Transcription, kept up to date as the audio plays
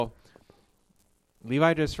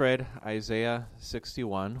Levi just read Isaiah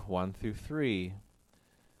 61, 1 through 3.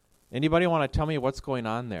 Anybody want to tell me what's going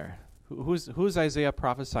on there? Who's Isaiah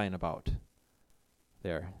prophesying about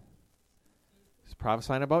there? He's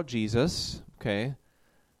prophesying about Jesus. Okay,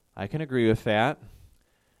 I can agree with that.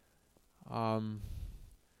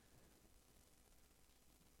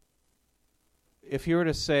 If you were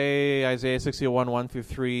to say Isaiah 61, 1 through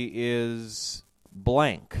 3 is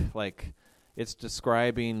blank, like it's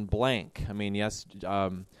describing blank. I mean, yes,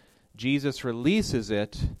 Jesus releases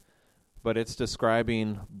it, but it's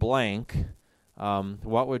describing blank.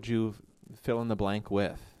 What would you fill in the blank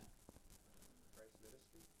with?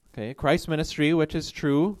 Okay, Christ's ministry, which is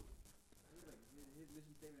true.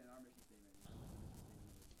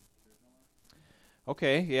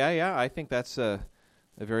 Okay, yeah, I think that's a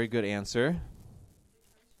very good answer.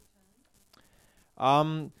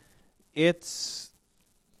 It's,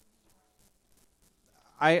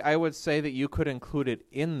 I would say that you could include it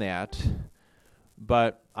in that,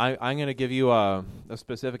 but I'm going to give you a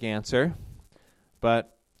specific answer,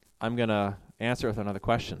 but I'm going to answer with another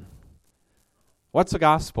question. What's the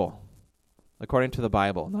gospel according to the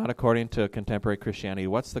Bible, not according to contemporary Christianity?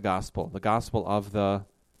 What's the gospel? The gospel of the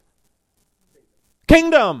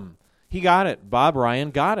kingdom. He got it. Bob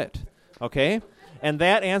Ryan got it. Okay? And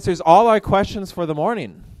that answers all our questions for the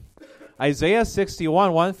morning. Isaiah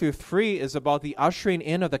 61, 1 through 3 is about the ushering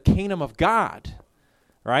in of the kingdom of God.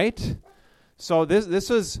 Right? So this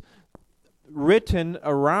was written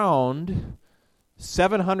around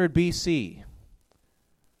 700 BC.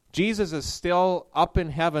 Jesus is still up in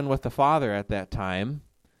heaven with the Father at that time.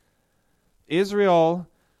 Israel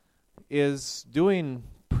is doing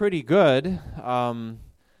pretty good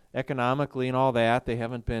economically and all that. They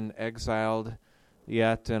haven't been exiled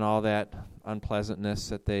yet and all that unpleasantness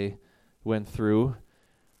that they went through.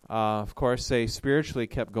 Of course, they spiritually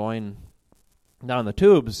kept going down the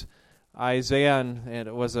tubes. Isaiah, and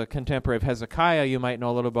it was a contemporary of Hezekiah. You might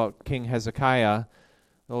know a little about King Hezekiah.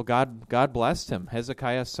 Well, God blessed him.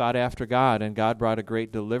 Hezekiah sought after God, and God brought a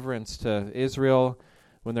great deliverance to Israel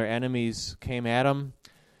when their enemies came at him.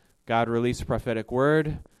 God released a prophetic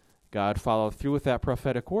word. God followed through with that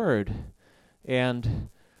prophetic word. And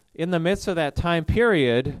in the midst of that time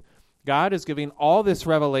period, God is giving all this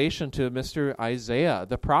revelation to Mr. Isaiah,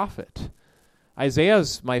 the prophet. Isaiah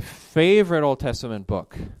is my favorite Old Testament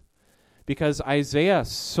book because Isaiah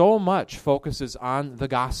so much focuses on the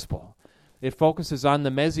gospel. It focuses on the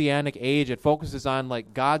Messianic age. It focuses on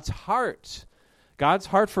like God's heart. God's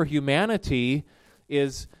heart for humanity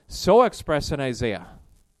is so expressed in Isaiah.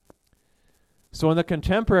 So when the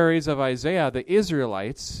contemporaries of Isaiah, the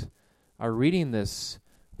Israelites, are reading this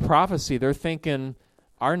prophecy, they're thinking,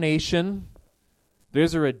 our nation,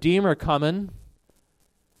 there's a Redeemer coming,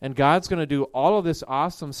 and God's going to do all of this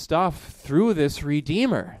awesome stuff through this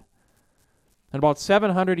Redeemer. And about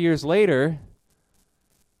 700 years later,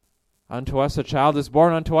 unto us a child is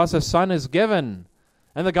born, unto us a son is given,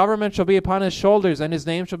 and the government shall be upon his shoulders, and his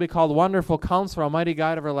name shall be called Wonderful Counselor, Almighty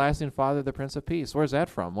God, Everlasting Father, the Prince of Peace. Where's that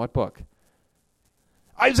from? What book?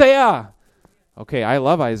 Isaiah! Okay, I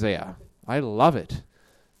love Isaiah. I love it.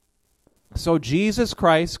 So Jesus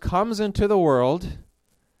Christ comes into the world.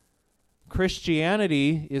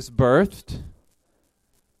 Christianity is birthed,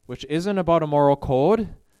 which isn't about a moral code,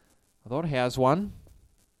 although it has one.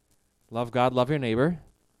 Love God, love your neighbor.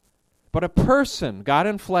 But a person, God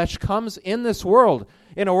in flesh, comes in this world,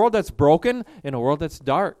 in a world that's broken, in a world that's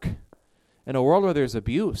dark, in a world where there's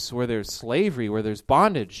abuse, where there's slavery, where there's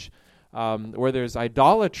bondage, where there's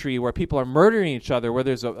idolatry, where people are murdering each other, where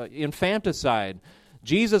there's infanticide.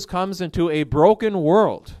 Jesus comes into a broken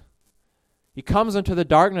world. He comes into the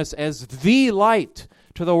darkness as the light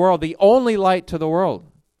to the world, the only light to the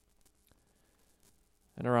world.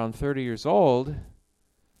 And around 30 years old,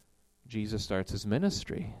 Jesus starts his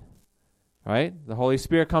ministry. Right? The Holy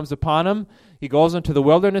Spirit comes upon him. He goes into the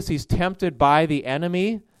wilderness. He's tempted by the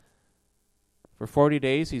enemy. For 40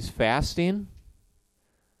 days, he's fasting.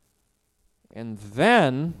 And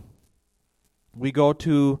then we go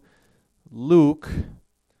to Luke.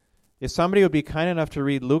 If somebody would be kind enough to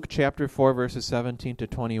read Luke chapter 4, verses 17 to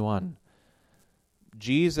 21.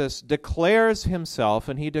 Jesus declares himself,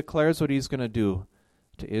 and he declares what he's going to do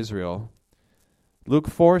to Israel. Luke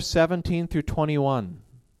 4, 17 through 21.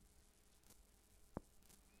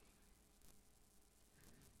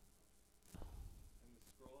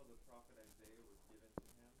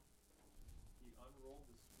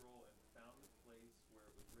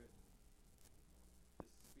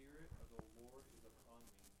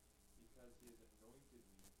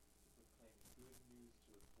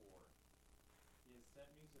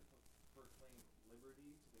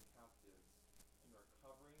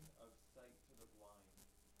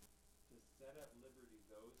 set at liberty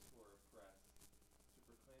those who are oppressed, to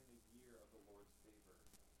proclaim the year of the Lord's favor.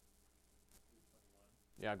 3:21.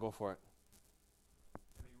 Yeah, go for it.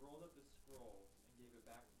 And he rolled up the scroll and gave it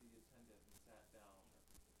back to the attendant and sat down.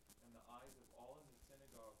 And the eyes of all in the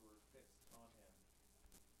synagogue were fixed on him.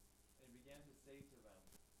 And he began to say to them,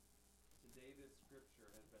 "Today this scripture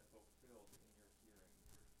has been fulfilled in your hearing."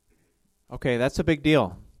 Okay, that's a big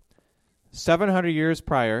deal. 700 years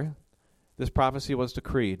prior, this prophecy was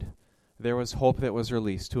decreed. There was hope that was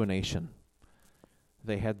released to a nation.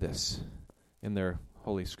 They had this in their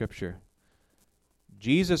Holy Scripture.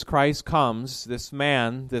 Jesus Christ comes, this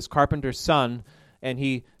man, this carpenter's son, and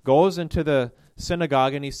he goes into the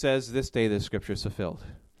synagogue and he says, "This day the Scripture is fulfilled."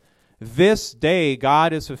 This day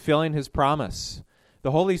God is fulfilling his promise.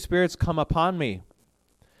 The Holy Spirit's come upon me.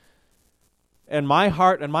 And my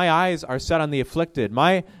heart and my eyes are set on the afflicted.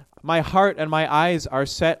 My heart and my eyes are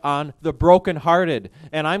set on the brokenhearted,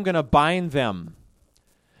 and I'm going to bind them.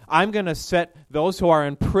 I'm going to set those who are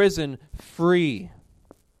in prison free.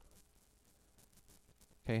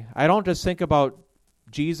 Okay, I don't just think about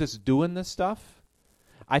Jesus doing this stuff.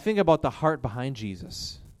 I think about the heart behind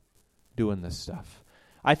Jesus doing this stuff.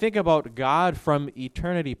 I think about God from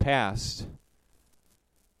eternity past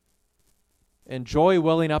and joy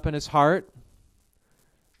welling up in his heart,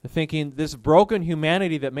 thinking this broken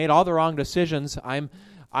humanity that made all the wrong decisions, I'm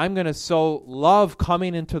going to so love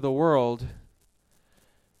coming into the world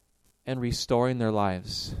and restoring their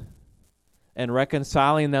lives and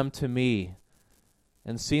reconciling them to me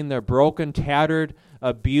and seeing their broken, tattered,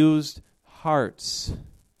 abused hearts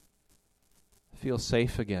feel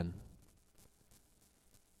safe again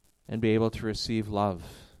and be able to receive love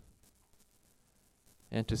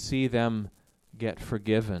and to see them get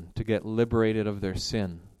forgiven, to get liberated of their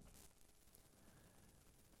sin.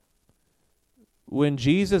 When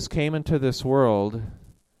Jesus came into this world,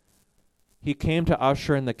 he came to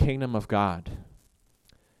usher in the kingdom of God.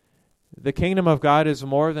 The kingdom of God is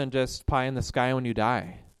more than just pie in the sky when you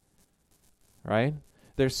die, right?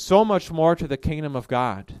 There's so much more to the kingdom of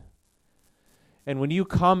God. And when you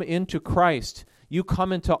come into Christ, you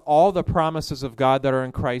come into all the promises of God that are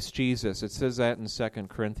in Christ Jesus. It says that in 2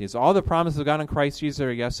 Corinthians. All the promises of God in Christ Jesus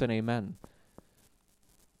are yes and amen.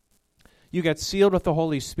 You get sealed with the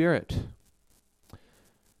Holy Spirit.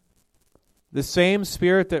 The same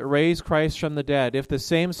Spirit that raised Christ from the dead, if the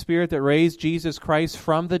same Spirit that raised Jesus Christ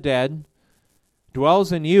from the dead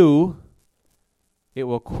dwells in you, it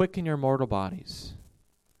will quicken your mortal bodies.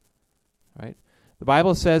 Right? The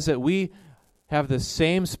Bible says that we have the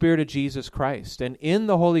same Spirit of Jesus Christ, and in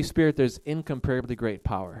the Holy Spirit there's incomparably great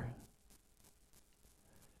power.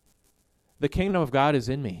 The kingdom of God is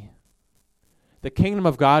in me. The kingdom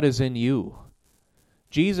of God is in you.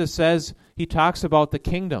 Jesus says, he talks about the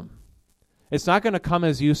kingdom. It's not going to come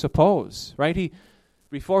as you suppose, right?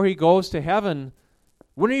 Before he goes to heaven,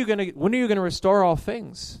 when are you going to restore all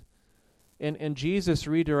things? And Jesus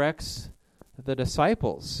redirects the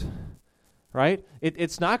disciples, right?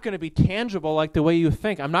 It's not going to be tangible like the way you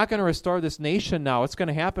think. I'm not going to restore this nation now. It's going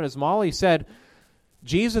to happen, as Molly said,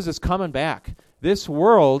 Jesus is coming back. This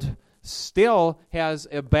world still has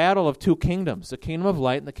a battle of two kingdoms, the kingdom of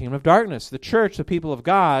light and the kingdom of darkness. The church, the people of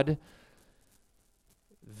God,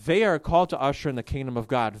 they are called to usher in the kingdom of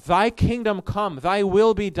God. Thy kingdom come, thy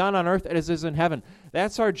will be done on earth as it is in heaven.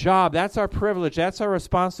 That's our job, that's our privilege, that's our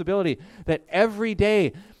responsibility, that every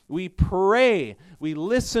day we pray, we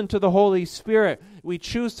listen to the Holy Spirit, we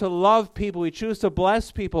choose to love people, we choose to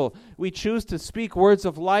bless people, we choose to speak words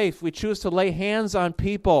of life, we choose to lay hands on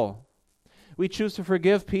people, we choose to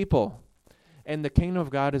forgive people, and the kingdom of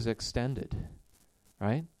God is extended,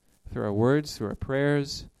 right? Through our words, through our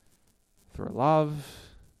prayers, through our love.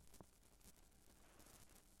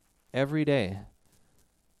 Every day.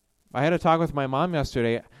 I had a talk with my mom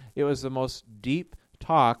yesterday. It was the most deep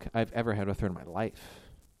talk I've ever had with her in my life.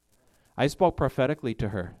 I spoke prophetically to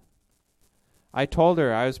her. I told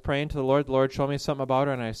her, I was praying to the Lord showed me something about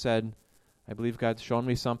her, and I said, I believe God's shown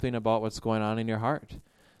me something about what's going on in your heart.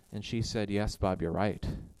 And she said, yes, Bob, you're right.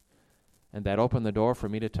 And that opened the door for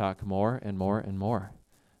me to talk more and more and more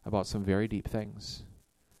about some very deep things.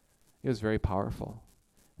 It was very powerful.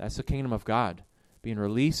 That's the kingdom of God being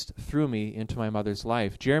released through me into my mother's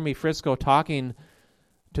life. Jeremy Frisco talking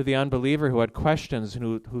to the unbeliever who had questions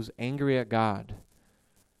and who's angry at God.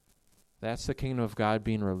 That's the kingdom of God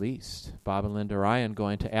being released. Bob and Linda Ryan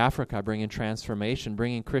going to Africa, bringing transformation,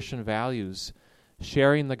 bringing Christian values,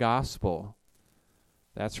 sharing the gospel.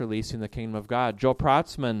 That's releasing the kingdom of God. Joe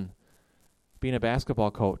Protzman being a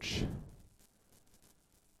basketball coach.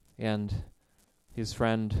 And his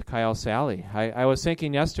friend Kyle Sally. I was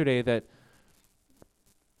thinking yesterday that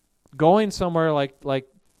going somewhere like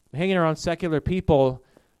hanging around secular people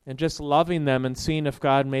and just loving them and seeing if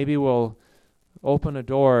God maybe will open a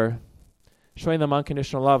door, showing them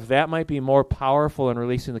unconditional love, that might be more powerful in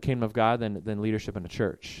releasing the kingdom of God than leadership in a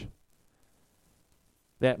church.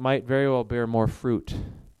 That might very well bear more fruit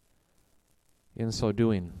in so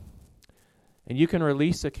doing. And you can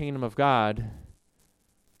release the kingdom of God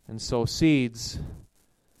and sow seeds,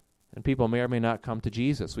 and people may or may not come to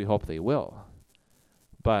Jesus. We hope they will.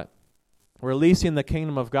 But releasing the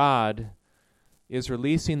kingdom of God is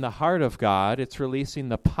releasing the heart of God. It's releasing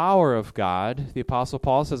the power of God. The Apostle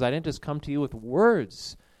Paul says, I didn't just come to you with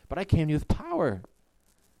words, but I came to you with power.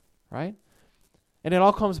 Right? And it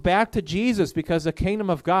all comes back to Jesus, because the kingdom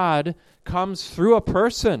of God comes through a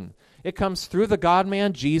person. It comes through the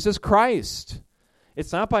God-man, Jesus Christ.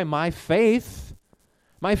 It's not by my faith.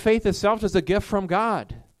 My faith itself is a gift from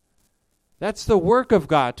God. That's the work of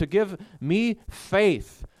God, to give me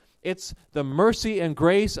faith. It's the mercy and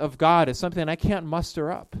grace of God. It's something I can't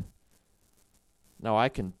muster up. Now, I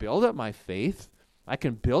can build up my faith. I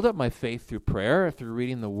can build up my faith through prayer, through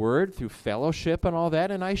reading the Word, through fellowship and all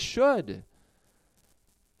that, and I should.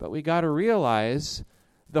 But we got to realize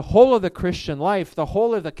the whole of the Christian life, the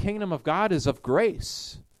whole of the kingdom of God is of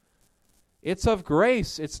grace. It's of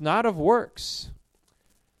grace. It's not of works.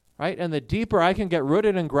 Right? And the deeper I can get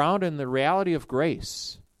rooted and grounded in the reality of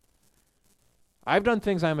grace. I've done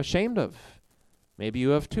things I'm ashamed of. Maybe you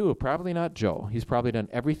have too. Probably not Joe. He's probably done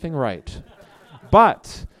everything right.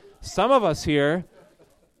 But some of us here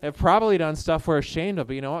have probably done stuff we're ashamed of.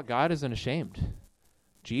 But you know what? God isn't ashamed.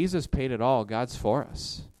 Jesus paid it all. God's for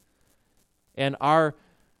us. And our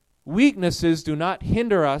weaknesses do not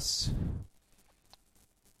hinder us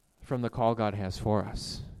from the call God has for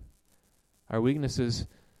us. Our weaknesses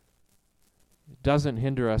doesn't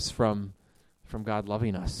hinder us from God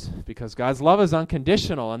loving us, because God's love is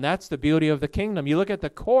unconditional, and that's the beauty of the kingdom. You look at the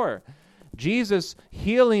core. Jesus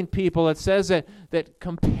healing people, it says that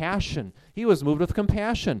compassion, he was moved with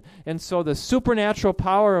compassion. And so the supernatural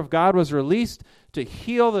power of God was released to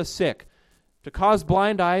heal the sick, to cause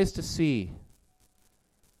blind eyes to see.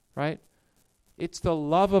 Right? It's the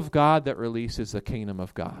love of God that releases the kingdom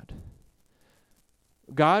of God.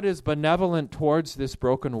 God is benevolent towards this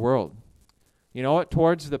broken world. You know what?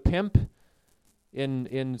 Towards the pimp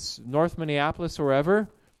in North Minneapolis or wherever,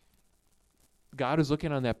 God is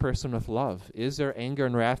looking on that person with love. Is there anger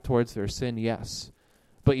and wrath towards their sin? Yes.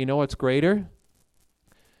 But you know what's greater?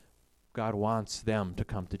 God wants them to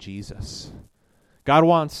come to Jesus. God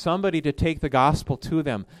wants somebody to take the gospel to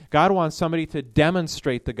them. God wants somebody to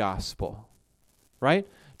demonstrate the gospel. Right?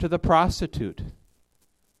 To the prostitute.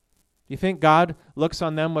 Do you think God looks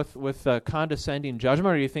on them with condescending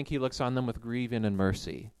judgment, or do you think he looks on them with grieving and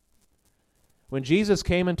mercy? When Jesus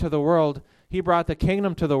came into the world, he brought the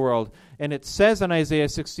kingdom to the world. And it says in Isaiah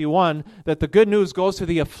 61 that the good news goes to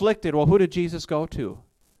the afflicted. Well, who did Jesus go to?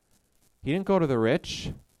 He didn't go to the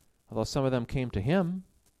rich, although some of them came to him,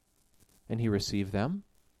 and he received them.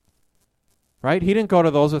 Right? He didn't go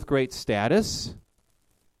to those with great status.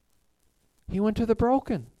 He went to the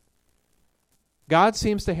broken. God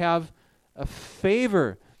seems to have a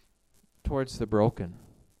favor towards the broken,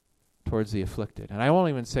 towards the afflicted. And I won't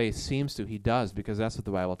even say seems to, he does, because that's what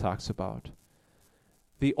the Bible talks about.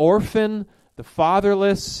 The orphan, the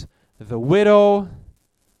fatherless, the widow,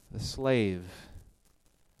 the slave.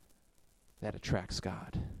 That attracts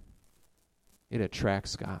God. It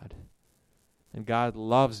attracts God. And God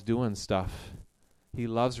loves doing stuff. He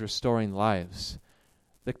loves restoring lives.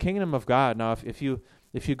 The kingdom of God, now if you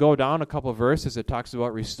go down a couple of verses, it talks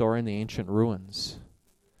about restoring the ancient ruins.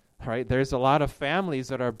 Right? There's a lot of families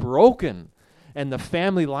that are broken, and the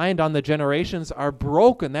family line down the generations are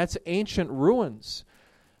broken. That's ancient ruins.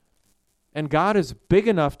 And God is big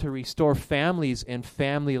enough to restore families and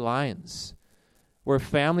family lines. Where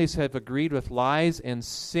families have agreed with lies and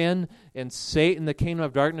sin, and Satan, the kingdom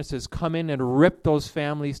of darkness, has come in and ripped those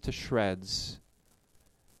families to shreds.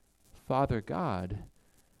 Father God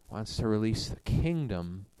wants to release the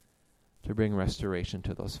kingdom to bring restoration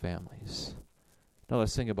to those families. Now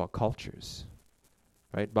let's think about cultures.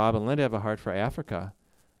 Right? Bob and Linda have a heart for Africa.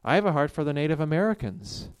 I have a heart for the Native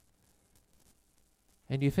Americans.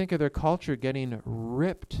 And you think of their culture getting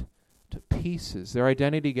ripped to pieces, their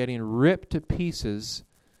identity getting ripped to pieces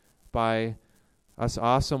by us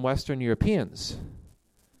awesome Western Europeans.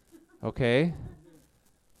 Okay?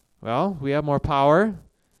 Well, we have more power.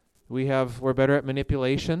 We're better at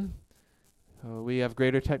manipulation. We have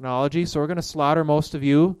greater technology, so we're going to slaughter most of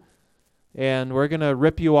you, and we're going to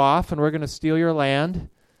rip you off, and we're going to steal your land,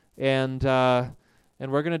 and we're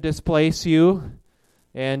going to displace you.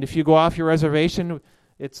 And if you go off your reservation,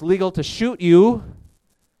 it's legal to shoot you.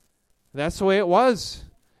 That's the way it was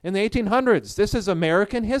in the 1800s. This is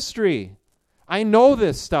American history. I know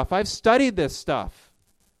this stuff. I've studied this stuff.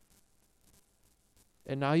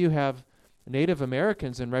 And now you have Native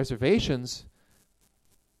Americans and reservations,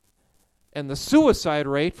 and the suicide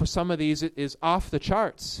rate for some of these is off the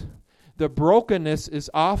charts. The brokenness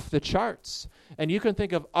is off the charts. And you can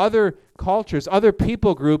think of other cultures, other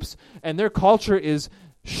people groups, and their culture is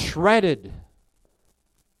shredded.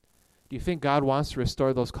 Do you think God wants to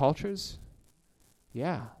restore those cultures?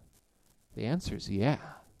 Yeah. The answer is yeah.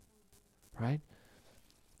 Right?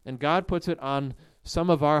 And God puts it on some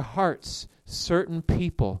of our hearts, certain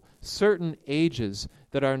people, certain ages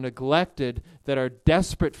that are neglected, that are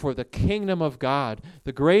desperate for the kingdom of God,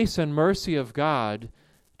 the grace and mercy of God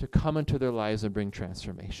to come into their lives and bring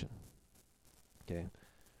transformation. Okay.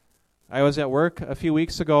 I was at work a few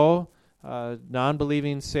weeks ago,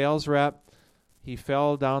 non-believing sales rep. He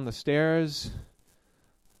fell down the stairs.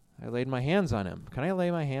 I laid my hands on him. Can I lay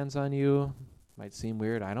my hands on you? Might seem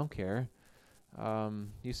weird. I don't care.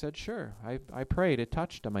 He said, sure. I prayed. It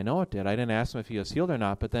touched him. I know it did. I didn't ask him if he was healed or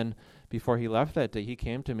not, but then before he left that day, he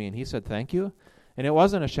came to me and he said, thank you. And it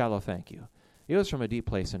wasn't a shallow thank you. It was from a deep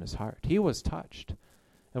place in his heart. He was touched.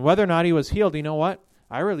 And whether or not he was healed, you know what?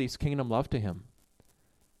 I released kingdom love to him.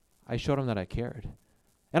 I showed him that I cared.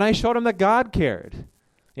 And I showed him that God cared.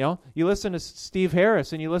 You know, you listen to Steve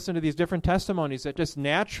Harris and you listen to these different testimonies that just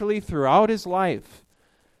naturally throughout his life,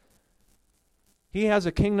 he has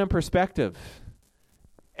a kingdom perspective.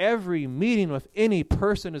 Every meeting with any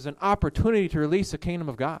person is an opportunity to release the kingdom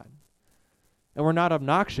of God. And we're not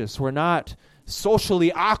obnoxious. We're not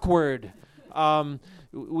socially awkward.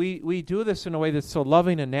 We do this in a way that's so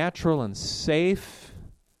loving and natural and safe,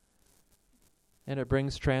 and it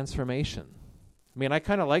brings transformation. I mean, I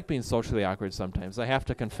kind of like being socially awkward sometimes, I have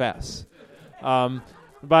to confess.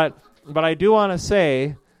 But I do want to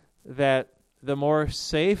say that the more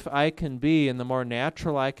safe I can be and the more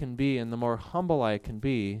natural I can be and the more humble I can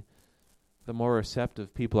be, the more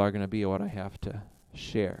receptive people are going to be to what I have to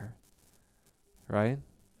share. Right?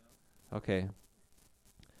 Okay.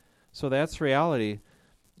 So that's reality.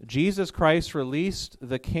 Jesus Christ released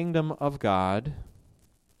the kingdom of God,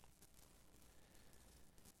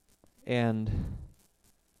 and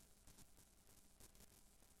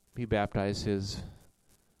he baptized his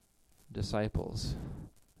disciples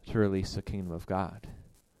to release the kingdom of God.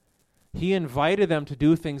 He invited them to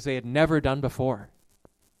do things they had never done before.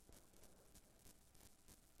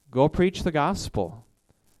 Go preach the gospel.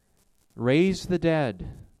 Raise the dead.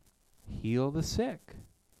 Heal the sick.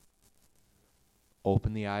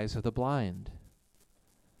 Open the eyes of the blind.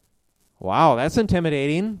 Wow, that's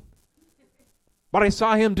intimidating. But I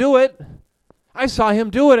saw him do it. I saw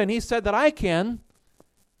him do it, and he said that I can.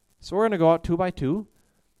 So we're going to go out 2 by 2,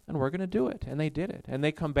 and we're going to do it. And they did it. And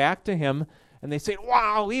they come back to him, and they say,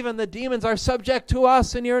 wow, even the demons are subject to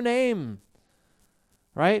us in your name.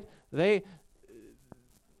 Right? They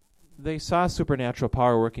saw supernatural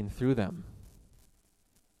power working through them.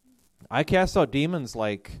 I cast out demons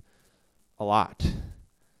like a lot.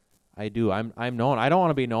 I do. I'm known. I don't want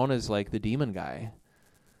to be known as like the demon guy.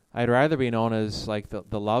 I'd rather be known as like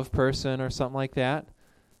the love person or something like that.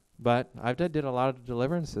 But I did a lot of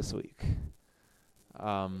deliverance this week.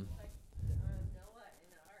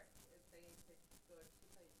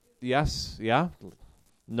 Yes, yeah.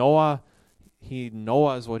 Noah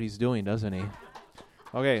is what he's doing, doesn't he?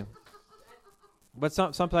 Okay. But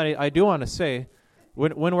something I do want to say,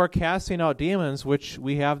 when we're casting out demons, which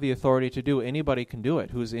we have the authority to do, anybody can do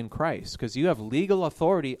it who's in Christ, because you have legal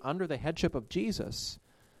authority under the headship of Jesus.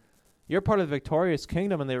 You're part of the victorious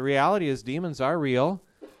kingdom, and the reality is demons are real,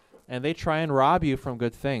 and they try and rob you from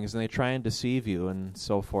good things, and they try and deceive you, and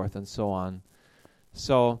so forth and so on.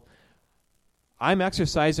 So I'm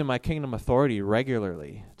exercising my kingdom authority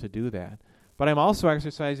regularly to do that. But I'm also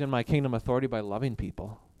exercising my kingdom authority by loving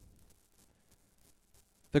people.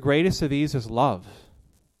 The greatest of these is love.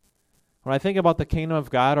 When I think about the kingdom of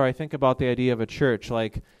God, or I think about the idea of a church,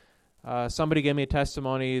 like somebody gave me a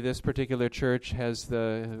testimony, this particular church has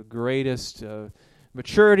the greatest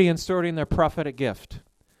maturity and stewarding their prophetic gift.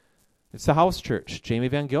 It's the house church, Jamie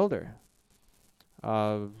Van Gilder.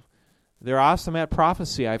 They're awesome at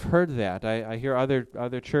prophecy. I've heard that. I hear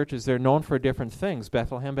other churches, they're known for different things.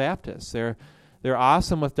 Bethlehem Baptist, they're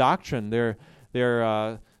awesome with doctrine.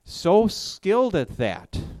 They're so skilled at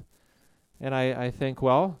that. And I think,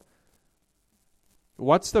 well,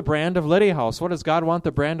 what's the brand of Lydia House? What does God want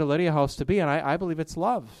the brand of Lydia House to be? And I believe it's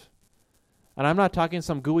love. And I'm not talking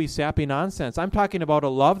some gooey, sappy nonsense. I'm talking about a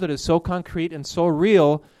love that is so concrete and so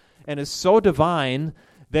real and is so divine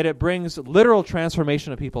that it brings literal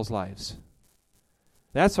transformation to people's lives.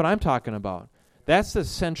 That's what I'm talking about. That's the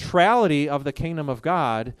centrality of the kingdom of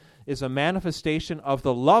God, is a manifestation of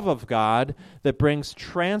the love of God that brings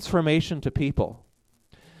transformation to people.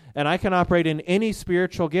 And I can operate in any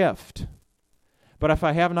spiritual gift, but if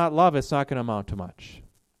I have not love, it's not going to amount to much.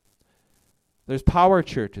 There's power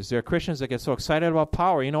churches. There are Christians that get so excited about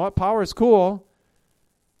power. You know what? Power is cool,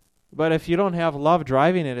 but if you don't have love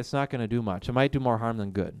driving it, it's not going to do much. It might do more harm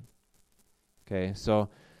than good. Okay, so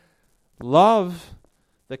love,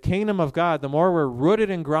 the kingdom of God, the more we're rooted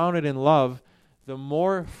and grounded in love, the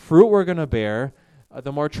more fruit we're going to bear,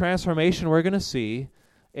 the more transformation we're going to see,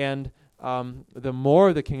 and the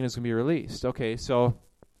more the kingdom is going to be released. Okay, so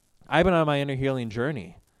I've been on my inner healing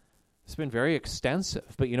journey. It's been very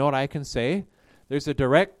extensive, but you know what I can say? There's a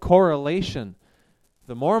direct correlation.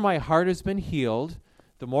 The more my heart has been healed,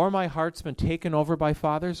 the more my heart's been taken over by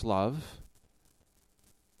Father's love,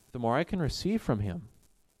 the more I can receive from Him,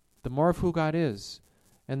 the more of who God is,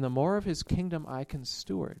 and the more of His kingdom I can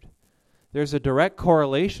steward. There's a direct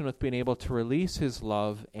correlation with being able to release His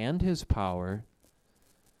love and His power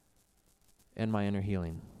and my inner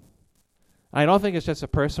healing. I don't think it's just a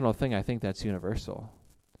personal thing. I think that's universal.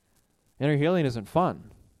 Inner healing isn't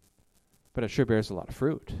fun, but it sure bears a lot of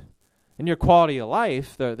fruit. In your quality of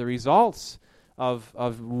life, the results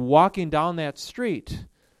of walking down that street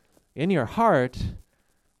in your heart,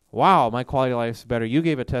 wow, my quality of life is better. You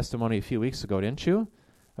gave a testimony a few weeks ago, didn't you?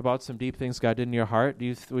 About some deep things God did in your heart.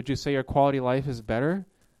 Would you say your quality of life is better?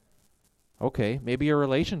 Okay, maybe your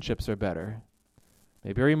relationships are better.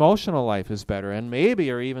 Maybe your emotional life is better. And maybe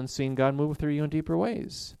you're even seeing God move through you in deeper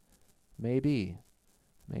ways. Maybe.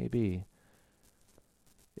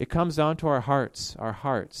 It comes down to our hearts.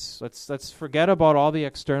 Let's forget about all the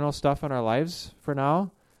external stuff in our lives for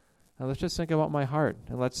now. And let's just think about my heart.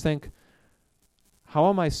 And let's think, how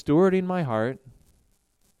am I stewarding my heart?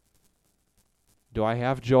 Do I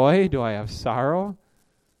have joy? Do I have sorrow?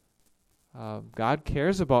 God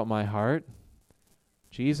cares about my heart.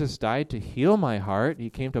 Jesus died to heal my heart. He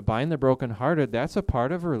came to bind the brokenhearted. That's a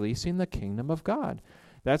part of releasing the kingdom of God.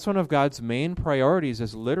 That's one of God's main priorities,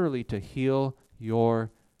 is literally to heal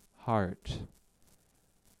your heart.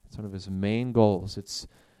 It's one of His main goals.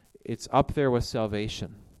 It's up there with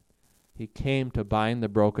salvation. He came to bind the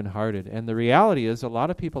brokenhearted. And the reality is, a lot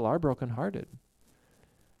of people are brokenhearted.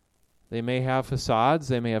 They may have facades,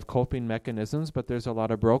 they may have coping mechanisms, but there's a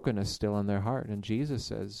lot of brokenness still in their heart. And Jesus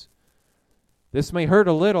says, this may hurt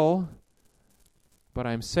a little, but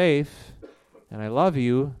I'm safe, and I love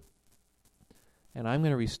you, and I'm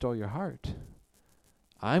going to restore your heart.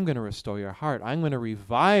 I'm going to restore your heart. I'm going to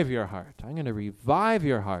revive your heart. I'm going to revive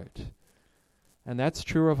your heart. And that's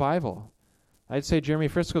true revival. I'd say Jeremy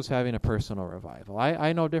Frisco's having a personal revival.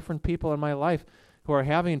 I know different people in my life who are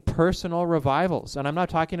having personal revivals. And I'm not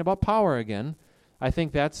talking about power again. I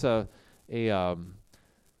think that's I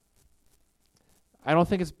don't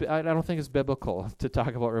think it's biblical to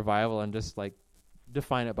talk about revival and just like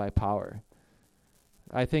define it by power.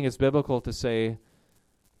 I think it's biblical to say,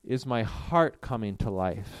 is my heart coming to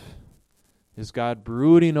life? Is God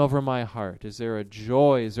brooding over my heart? Is there a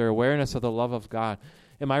joy? Is there awareness of the love of God?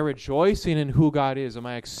 Am I rejoicing in who God is? Am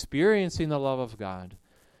I experiencing the love of God?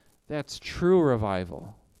 That's true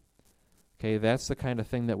revival. Okay, that's the kind of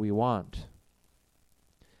thing that we want.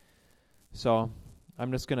 So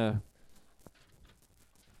I'm just going to,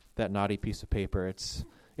 that naughty piece of paper,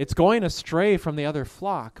 it's going astray from the other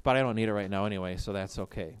flock, but I don't need it right now anyway, so that's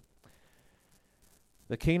okay.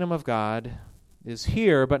 The kingdom of God is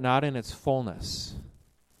here, but not in its fullness.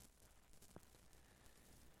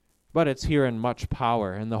 But it's here in much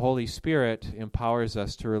power, and the Holy Spirit empowers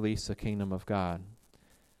us to release the kingdom of God.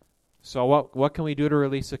 So what can we do to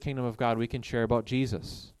release the kingdom of God? We can share about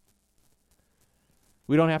Jesus.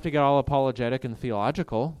 We don't have to get all apologetic and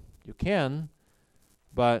theological. You can,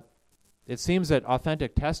 but it seems that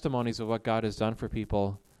authentic testimonies of what God has done for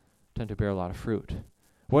people tend to bear a lot of fruit.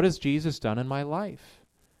 What has Jesus done in my life?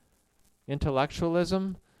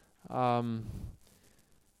 Intellectualism, God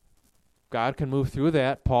can move through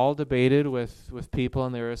that. Paul debated with people,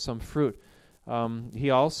 and there is some fruit. We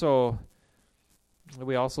also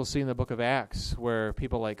see in the book of Acts where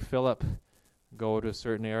people like Philip go to a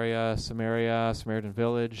certain area, Samaria, Samaritan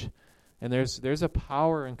village, and there's a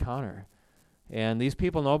power encounter. And these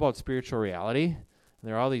people know about spiritual reality. And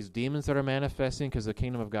there are all these demons that are manifesting because the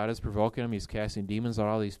kingdom of God is provoking them. He's casting demons on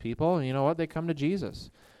all these people. And you know what? They come to Jesus.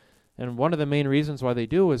 And one of the main reasons why they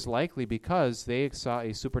do is likely because they saw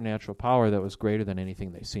a supernatural power that was greater than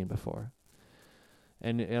anything they've seen before.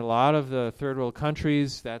 And in a lot of the third world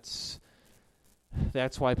countries, that's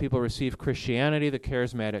That's why people receive Christianity, the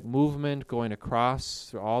charismatic movement, going across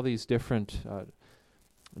through all these different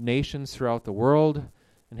nations throughout the world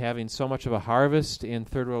and having so much of a harvest in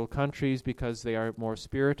third world countries because they are more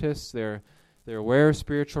spiritists. They're aware of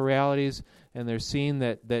spiritual realities, and they're seeing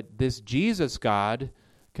that this Jesus God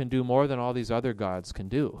can do more than all these other gods can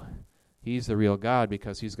do. He's the real God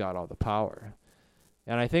because he's got all the power.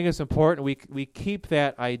 And I think it's important we keep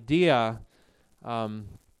that idea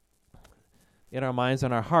in our minds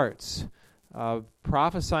and our hearts.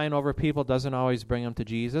 Prophesying over people doesn't always bring them to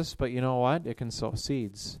Jesus, but you know what? It can sow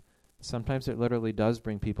seeds. Sometimes it literally does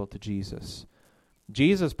bring people to Jesus.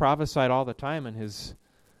 Jesus prophesied all the time in his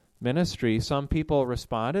ministry. Some people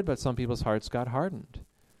responded, but some people's hearts got hardened.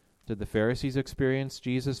 Did the Pharisees experience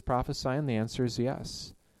Jesus prophesying? The answer is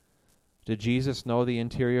yes. Did Jesus know the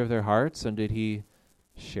interior of their hearts, and did he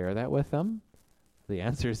share that with them? The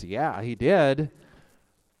answer is yeah, he did.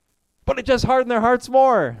 But it just hardened their hearts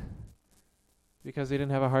more because they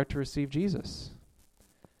didn't have a heart to receive Jesus.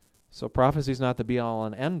 So prophecy is not the be-all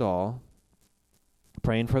and end-all.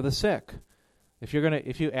 Praying for the sick. If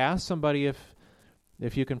you ask somebody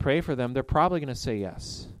if you can pray for them, they're probably going to say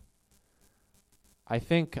yes. I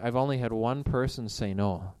think I've only had one person say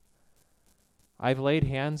no. I've laid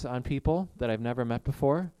hands on people that I've never met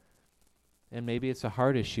before, and maybe it's a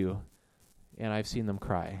heart issue, and I've seen them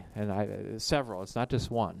cry. And several. It's not just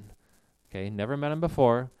one. Okay, never met them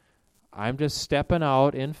before. I'm just stepping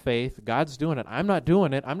out in faith. God's doing it. I'm not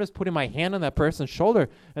doing it. I'm just putting my hand on that person's shoulder,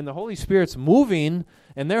 and the Holy Spirit's moving,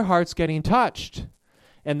 and their heart's getting touched.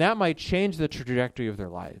 And that might change the trajectory of their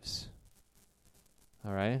lives.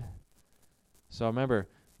 All right? So remember,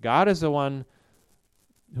 God is the one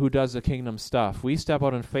who does the kingdom stuff. We step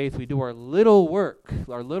out in faith. We do our little work,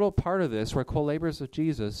 our little part of this. We're co-laborers with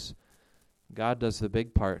Jesus. God does the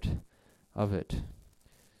big part of it.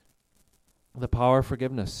 The power of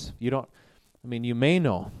forgiveness. You may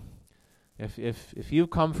know. If you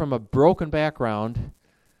come from a broken background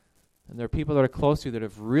and there are people that are close to you that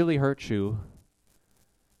have really hurt you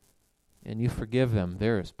and you forgive them,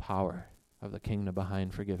 there is power of the kingdom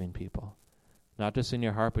behind forgiving people. Not just in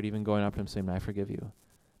your heart, but even going up to them saying, I forgive you.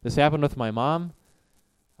 This happened with my mom.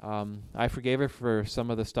 I forgave her for some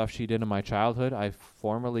of the stuff she did in my childhood. I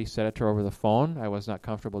formally said it to her over the phone. I was not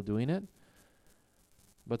comfortable doing it.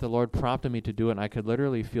 But the Lord prompted me to do it, and I could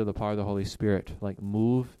literally feel the power of the Holy Spirit like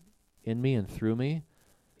move in me and through me.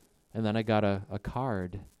 And then I got a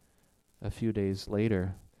card a few days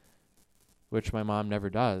later, which my mom never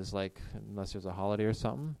does, like unless there's a holiday or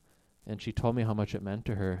something. And she told me how much it meant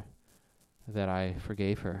to her that I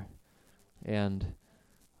forgave her. And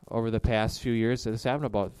over the past few years, this happened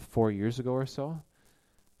about 4 years ago or so,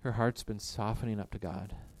 her heart's been softening up to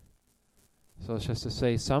God. So it's just to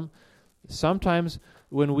say, sometimes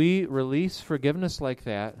when we release forgiveness like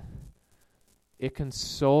that, it can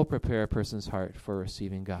so prepare a person's heart for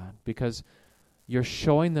receiving God because you're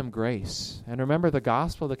showing them grace. And remember, the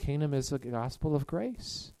gospel of the kingdom is the gospel of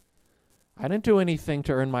grace. I didn't do anything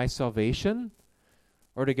to earn my salvation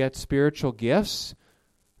or to get spiritual gifts,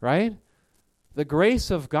 right? The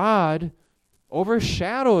grace of God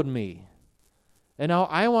overshadowed me. And now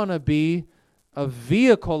I want to be a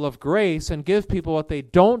vehicle of grace and give people what they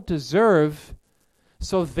don't deserve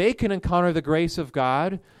so they can encounter the grace of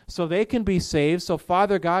God, so they can be saved, so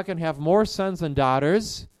Father God can have more sons and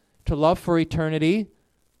daughters to love for eternity,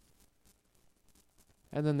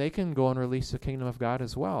 and then they can go and release the kingdom of God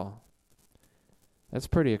as well. That's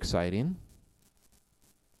pretty exciting.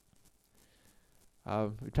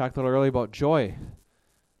 We talked a little earlier about joy.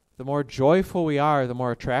 The more joyful we are, the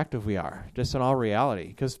more attractive we are, just in all reality,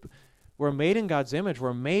 because we're made in God's image.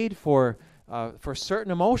 We're made for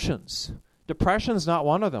certain emotions. Depression's not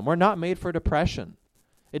one of them. We're not made for depression.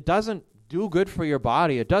 It doesn't do good for your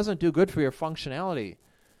body. It doesn't do good for your functionality.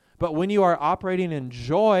 But when you are operating in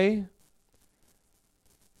joy,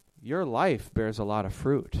 your life bears a lot of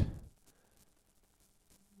fruit.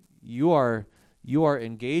 You are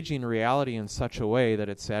engaging reality in such a way that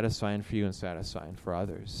it's satisfying for you and satisfying for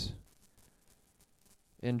others.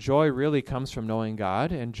 And joy really comes from knowing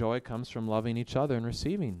God, and joy comes from loving each other and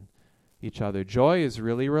receiving each other. Joy is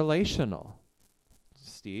really relational.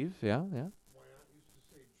 Steve, yeah? Why not used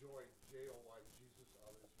to say joy, J-O-Y, Jesus,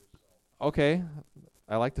 others, yourself. Okay,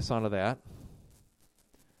 I like the sound of that.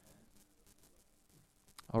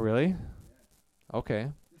 Oh, really? Okay.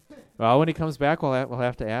 Well, when he comes back, we'll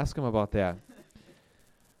have to ask him about that.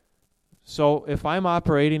 So if I'm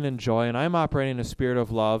operating in joy and I'm operating in a spirit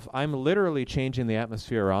of love, I'm literally changing the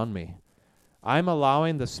atmosphere around me. I'm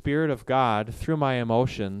allowing the Spirit of God through my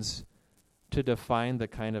emotions to define the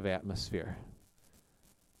kind of atmosphere.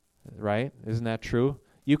 Right? Isn't that true?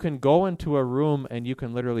 You can go into a room and you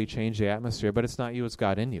can literally change the atmosphere, but it's not you, it's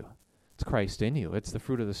God in you. It's Christ in you. It's the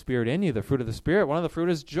fruit of the Spirit in you. The fruit of the Spirit, one of the fruit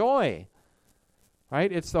is joy.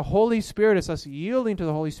 Right? It's the Holy Spirit. It's us yielding to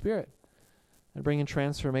the Holy Spirit and bringing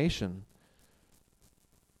transformation.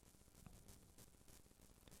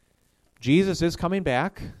 Jesus is coming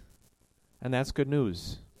back, and that's good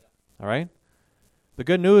news. All right? The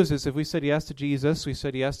good news is if we said yes to Jesus, we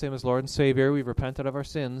said yes to Him as Lord and Savior, we've repented of our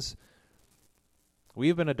sins,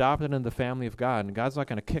 we've been adopted into the family of God, and God's not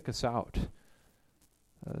going to kick us out.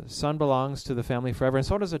 Son belongs to the family forever, and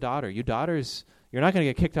so does a daughter. You daughters, you're not going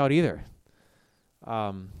to get kicked out either.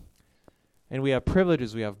 And we have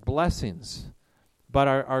privileges, we have blessings. But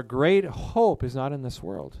our great hope is not in this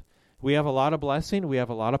world. We have a lot of blessing, we have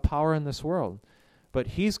a lot of power in this world. But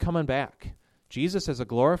He's coming back. Jesus has a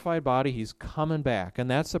glorified body, He's coming back. And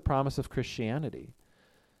that's the promise of Christianity.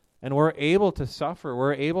 And we're able to suffer,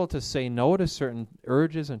 we're able to say no to certain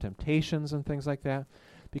urges and temptations and things like that.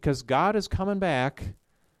 Because God is coming back.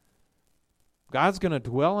 God's going to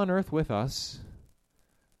dwell on earth with us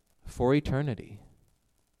for eternity.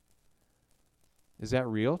 Is that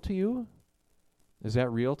real to you? Is that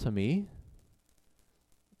real to me?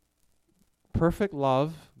 Perfect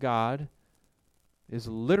love, God, is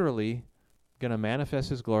literally going to manifest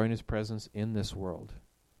His glory and His presence in this world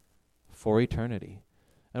for eternity.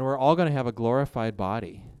 And we're all going to have a glorified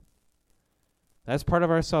body. That's part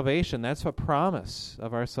of our salvation. That's a promise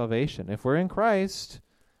of our salvation. If we're in Christ,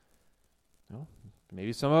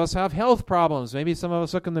 maybe some of us have health problems. Maybe some of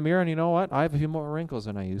us look in the mirror and you know what? I have a few more wrinkles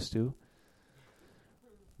than I used to.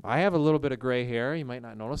 I have a little bit of gray hair. You might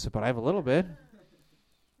not notice it, but I have a little bit.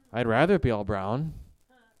 I'd rather it be all brown.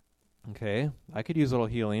 Okay, I could use a little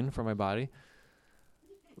healing for my body.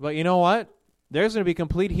 But you know what? There's going to be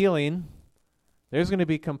complete healing. There's going to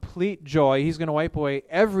be complete joy. He's going to wipe away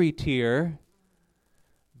every tear.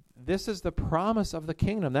 This is the promise of the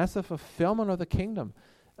kingdom. That's the fulfillment of the kingdom,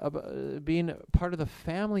 of being part of the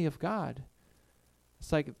family of God.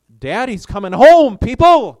 It's like, Daddy's coming home,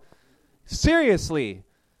 people! Seriously.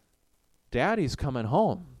 Daddy's coming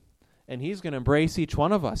home. And He's going to embrace each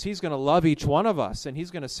one of us. He's going to love each one of us. And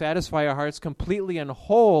He's going to satisfy our hearts completely and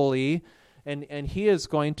wholly. And He is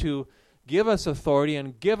going to give us authority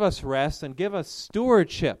and give us rest and give us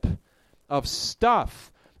stewardship of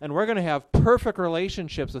stuff. And we're going to have perfect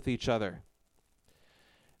relationships with each other.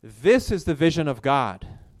 This is the vision of God.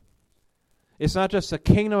 It's not just the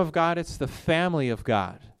kingdom of God, it's the family of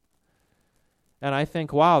God. And I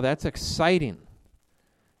think, wow, that's exciting.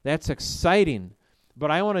 That's exciting. But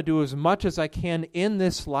I want to do as much as I can in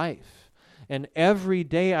this life. And every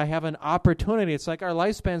day I have an opportunity. It's like our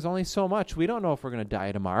lifespan's only so much. We don't know if we're going to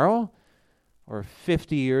die tomorrow or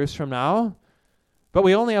 50 years from now. But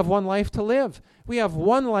we only have one life to live. We have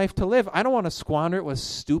one life to live. I don't want to squander it with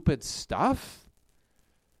stupid stuff.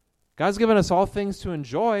 God's given us all things to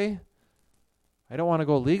enjoy. I don't want to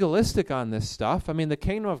go legalistic on this stuff. I mean, the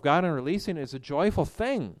kingdom of God and releasing it is a joyful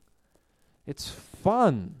thing. It's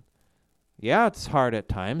fun. Yeah, it's hard at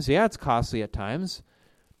times. Yeah, it's costly at times.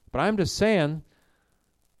 But I'm just saying,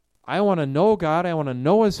 I want to know God. I want to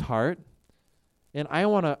know His heart. And I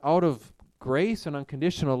want to, out of grace and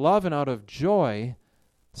unconditional love and out of joy,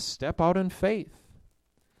 step out in faith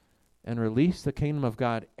and release the kingdom of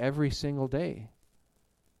God every single day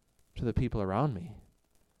to the people around me.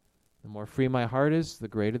 The more free my heart is, the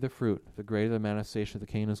greater the fruit, the greater the manifestation of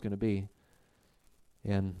the kingdom is going to be.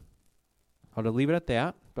 And I'll leave it at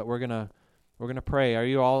that, but we're going to pray. Are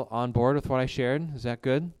you all on board with what I shared? Is that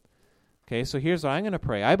good? Okay, so here's what I'm going to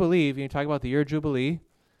pray. I believe, you talk about the year of Jubilee,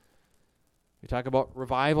 you talk about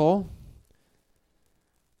revival.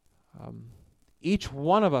 Each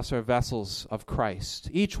one of us are vessels of Christ.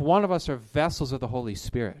 Each one of us are vessels of the Holy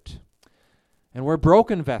Spirit. And we're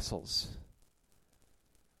broken vessels.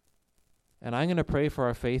 And I'm going to pray for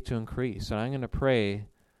our faith to increase. And I'm going to pray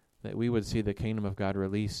that we would see the kingdom of God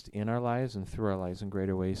released in our lives and through our lives in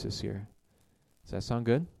greater ways this year. Does that sound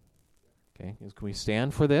good? Okay. Can we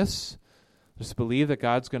stand for this? Just believe that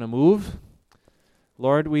God's going to move.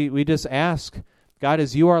 Lord, we just ask, God,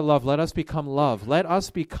 as You are love, let us become love. Let us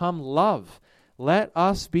become love. Let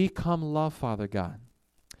us become love, Father God.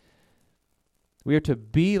 We are to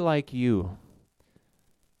be like You.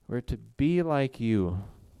 We're to be like You.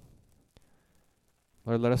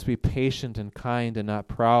 Lord, let us be patient and kind and not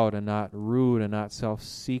proud and not rude and not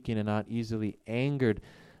self-seeking and not easily angered.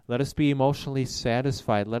 Let us be emotionally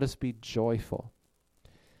satisfied. Let us be joyful.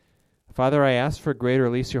 Father, I ask for greater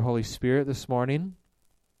release of Your Holy Spirit this morning.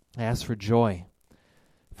 I ask for joy.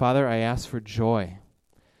 Father, I ask for joy.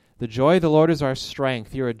 The joy of the Lord is our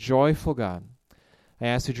strength. You're a joyful God. I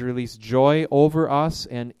ask that you release joy over us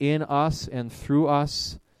and in us and through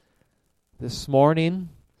us this morning.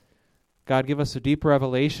 God, give us a deep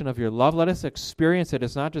revelation of your love. Let us experience it.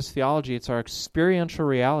 It's not just theology, it's our experiential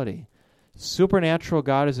reality. Supernatural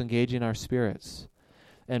God is engaging our spirits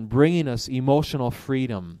and bringing us emotional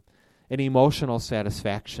freedom and emotional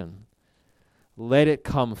satisfaction. Let it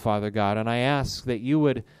come, Father God. And I ask that you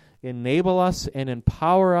would enable us and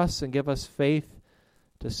empower us and give us faith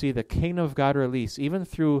to see the kingdom of God release, even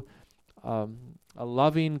through a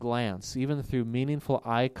loving glance, even through meaningful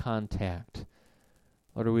eye contact.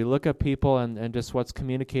 Lord, we look at people and just what's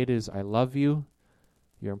communicated is, I love you,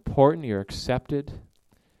 you're important, you're accepted.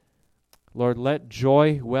 Lord, let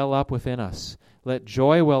joy well up within us. Let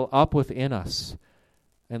joy well up within us,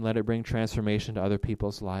 and let it bring transformation to other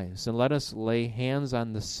people's lives. And let us lay hands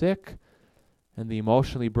on the sick and the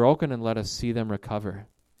emotionally broken, and let us see them recover.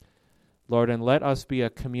 Lord, and let us be a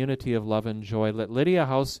community of love and joy. Let Lydia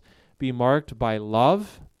House be marked by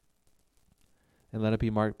love, and let it be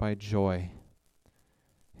marked by joy.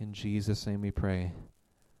 In Jesus' name we pray.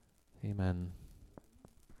 Amen.